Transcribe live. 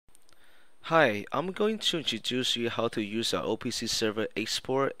Hi, I'm going to introduce you how to use our OPC server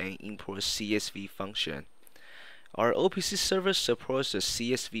export and import CSV function. Our OPC server supports the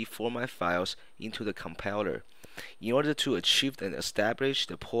CSV format files into the compiler in order to achieve and establish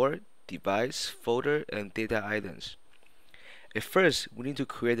the port, device, folder, and data items. At first, we need to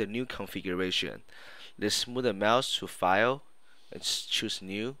create a new configuration. Let's move the mouse to File and choose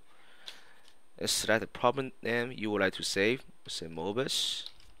New, and select the program name you would like to save. Say Mobus.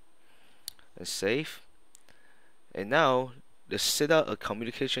 And save. And now let's set up a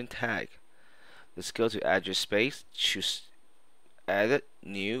communication tag. Let's go to address space, choose edit,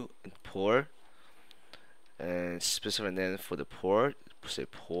 new, and port, and specify a name for the port. Say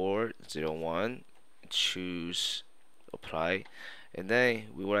port 01, choose apply, and then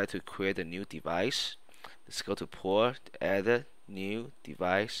we would like to create a new device. Let's go to port, edit, new,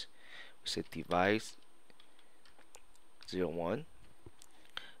 device. We say device 01.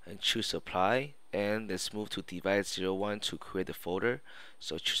 And choose apply, and let's move to device 01 to create a folder.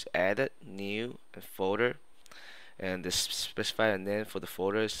 So choose edit, new, and folder, and let's specify a name for the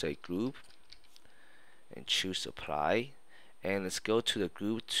folder. Say group, and choose apply, and let's go to the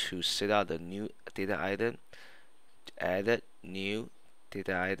group to set out the new data item. Edit, new,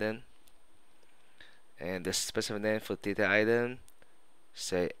 data item, and let's specify a name for data item.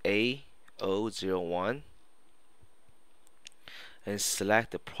 Say A001. And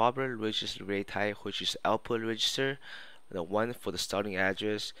select the proper register array type, which is output register, the one for the starting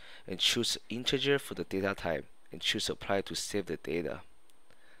address, and choose integer for the data type, and choose apply to save the data.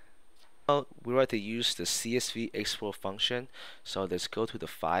 Now we want to use the CSV export function, so let's go to the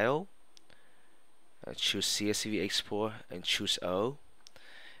file, and choose CSV export, and choose O,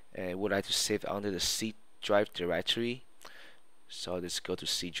 and we'd like to save under the C drive directory, so let's go to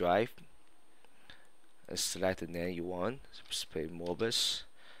C drive. And select the name you want, say Mobus,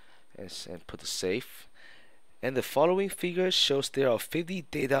 and put the save. And the following figure shows there are 50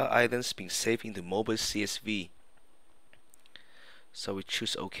 data items being saved in the Mobus CSV. So we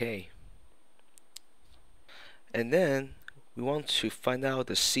choose OK. And then we want to find out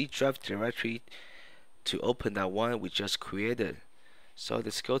the C drive directory to open that one we just created. So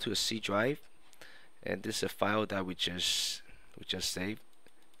let's go to the C drive, and this is a file that we just saved.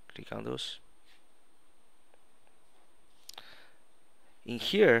 Click on those. In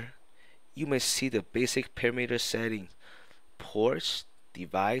here, you may see the basic parameter settings, ports,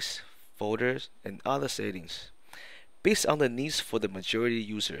 device, folders, and other settings. Based on the needs for the majority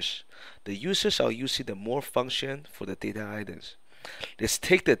users, the users are using the more function for the data items. Let's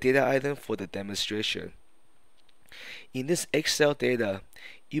take the data item for the demonstration. In this Excel data,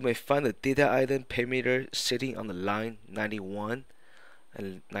 you may find the data item parameter sitting on the line 91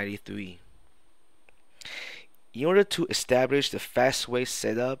 and 93. In order to establish the fastway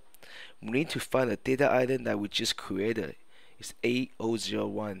setup, we need to find the data item that we just created. It's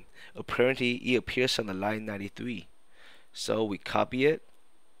A001. Apparently, it appears on the line 93. So we copy it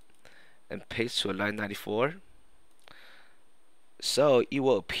and paste to line 94. So it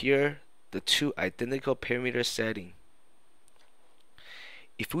will appear the two identical parameter setting.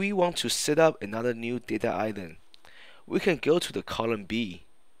 If we want to set up another new data item, we can go to the column B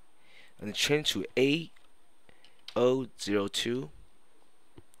and change to A002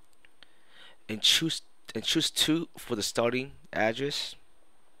 and choose 2 for the starting address.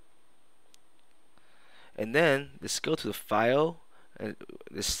 And then let's go to the file and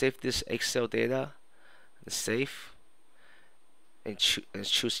let's save this Excel data. Let's save and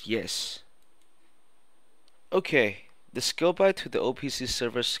choose yes. Okay, let's go back to the OPC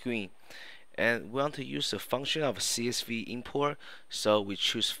server screen, and we want to use the function of CSV import. So we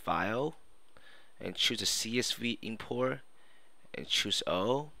choose file and choose the CSV import and choose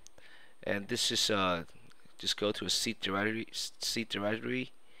O, and this is just go to a C directory,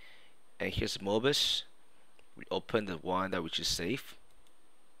 and here's Mobus. We open the one that we just saved.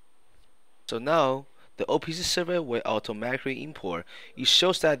 So now the OPC server will automatically import. It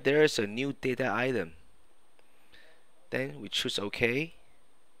shows that there is a new data item. Then we choose OK.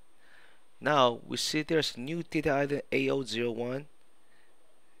 Now we see there's a new data item A001,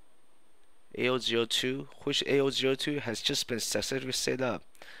 A002, which A002 has just been successfully set up.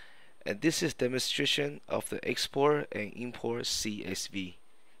 And this is demonstration of the export and import CSV.